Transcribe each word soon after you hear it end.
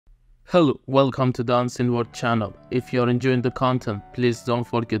Hello, welcome to the Unseen World channel. If you're enjoying the content, please don't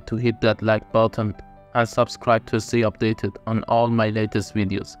forget to hit that like button and subscribe to stay updated on all my latest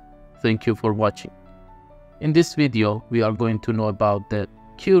videos. Thank you for watching. In this video, we are going to know about the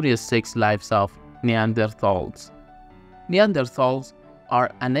curious 6 lives of Neanderthals. Neanderthals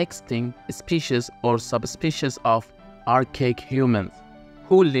are an extinct species or subspecies of archaic humans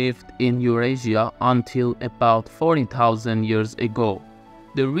who lived in Eurasia until about 40,000 years ago.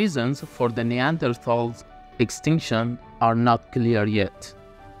 The reasons for the Neanderthals' extinction are not clear yet.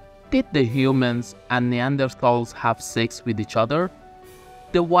 Did the humans and Neanderthals have sex with each other?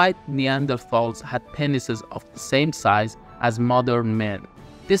 The white Neanderthals had penises of the same size as modern men.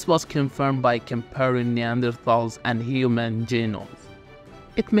 This was confirmed by comparing Neanderthals and human genomes.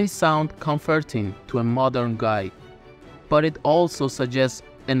 It may sound comforting to a modern guy, but it also suggests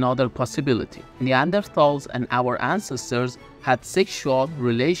another possibility. Neanderthals and our ancestors had sexual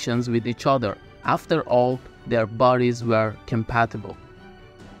relations with each other. After all, their bodies were compatible.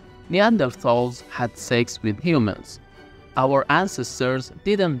 Neanderthals had sex with humans. Our ancestors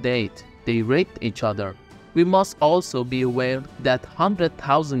didn't date, they raped each other. We must also be aware that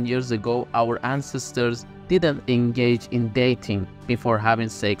 100,000 years ago, our ancestors didn't engage in dating before having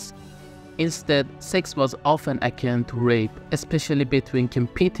sex. Instead, sex was often akin to rape, especially between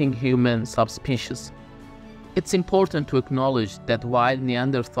competing human subspecies. It's important to acknowledge that while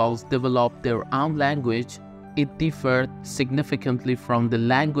Neanderthals developed their own language, it differed significantly from the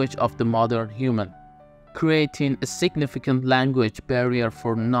language of the modern human, creating a significant language barrier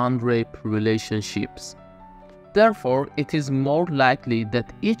for non-rape relationships. Therefore, it is more likely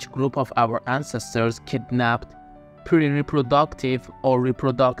that each group of our ancestors kidnapped pre-reproductive or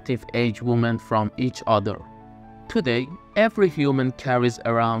reproductive age women from each other. Today, every human carries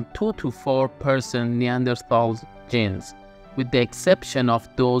around 2 to 4% Neanderthal genes, with the exception of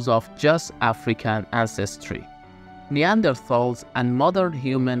those of just African ancestry. Neanderthals and modern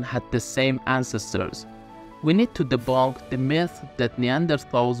humans had the same ancestors. We need to debunk the myth that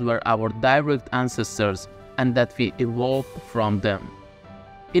Neanderthals were our direct ancestors and that we evolved from them.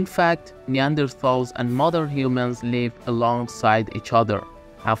 In fact, Neanderthals and modern humans lived alongside each other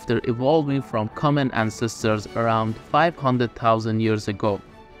after evolving from common ancestors around 500,000 years ago.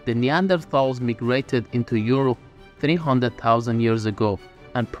 The Neanderthals migrated into Europe 300,000 years ago,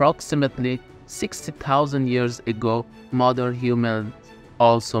 and approximately 60,000 years ago, modern humans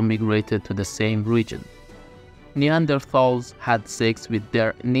also migrated to the same region. Neanderthals had sex with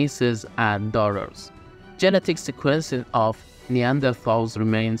their nieces and daughters. Genetic sequencing of Neanderthals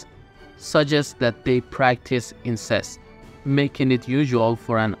remains suggests that they practice incest, making it usual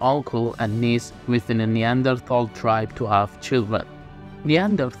for an uncle and niece within a Neanderthal tribe to have children.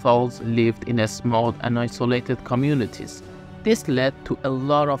 Neanderthals lived in small and isolated communities. This led to a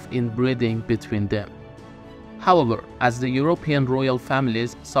lot of inbreeding between them. However, as the European royal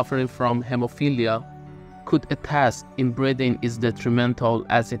families suffering from hemophilia could attest, inbreeding is detrimental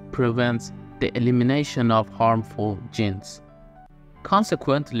as it prevents the elimination of harmful genes.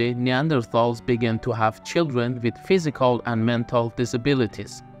 Consequently, Neanderthals began to have children with physical and mental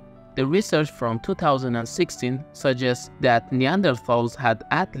disabilities. The research from 2016 suggests that Neanderthals had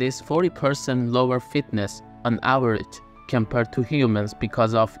at least 40% lower fitness on average compared to humans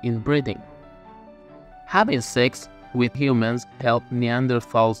because of inbreeding. Having sex with humans helped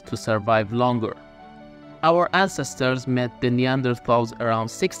Neanderthals to survive longer. Our ancestors met the Neanderthals around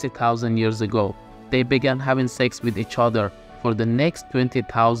 60,000 years ago. They began having sex with each other for the next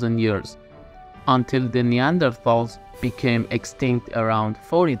 20,000 years, until the Neanderthals became extinct around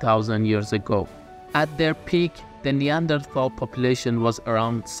 40,000 years ago. At their peak, the Neanderthal population was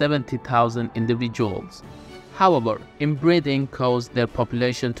around 70,000 individuals. However, inbreeding caused their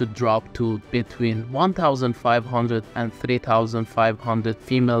population to drop to between 1,500 and 3,500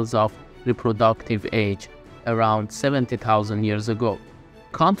 females of reproductive age around 70,000 years ago.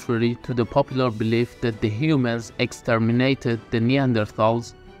 Contrary to the popular belief that the humans exterminated the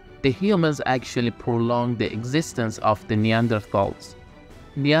Neanderthals, the humans actually prolonged the existence of the Neanderthals.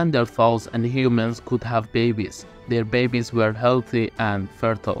 Neanderthals and humans could have babies. Their babies were healthy and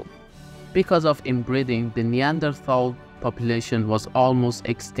fertile. Because of inbreeding, the Neanderthal population was almost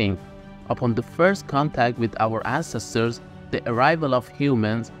extinct. Upon the first contact with our ancestors, the arrival of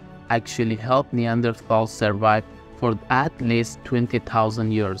humans actually helped Neanderthals survive for at least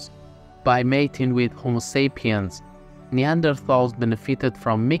 20,000 years. By mating with Homo sapiens, Neanderthals benefited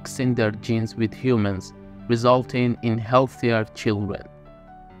from mixing their genes with humans, resulting in healthier children.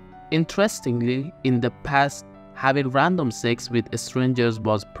 Interestingly, in the past, having random sex with strangers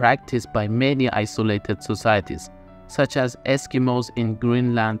was practiced by many isolated societies, such as Eskimos in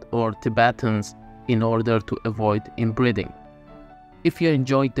Greenland or Tibetans, in order to avoid inbreeding. If you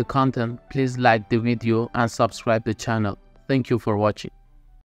enjoyed the content, please like the video and subscribe the channel. Thank you for watching.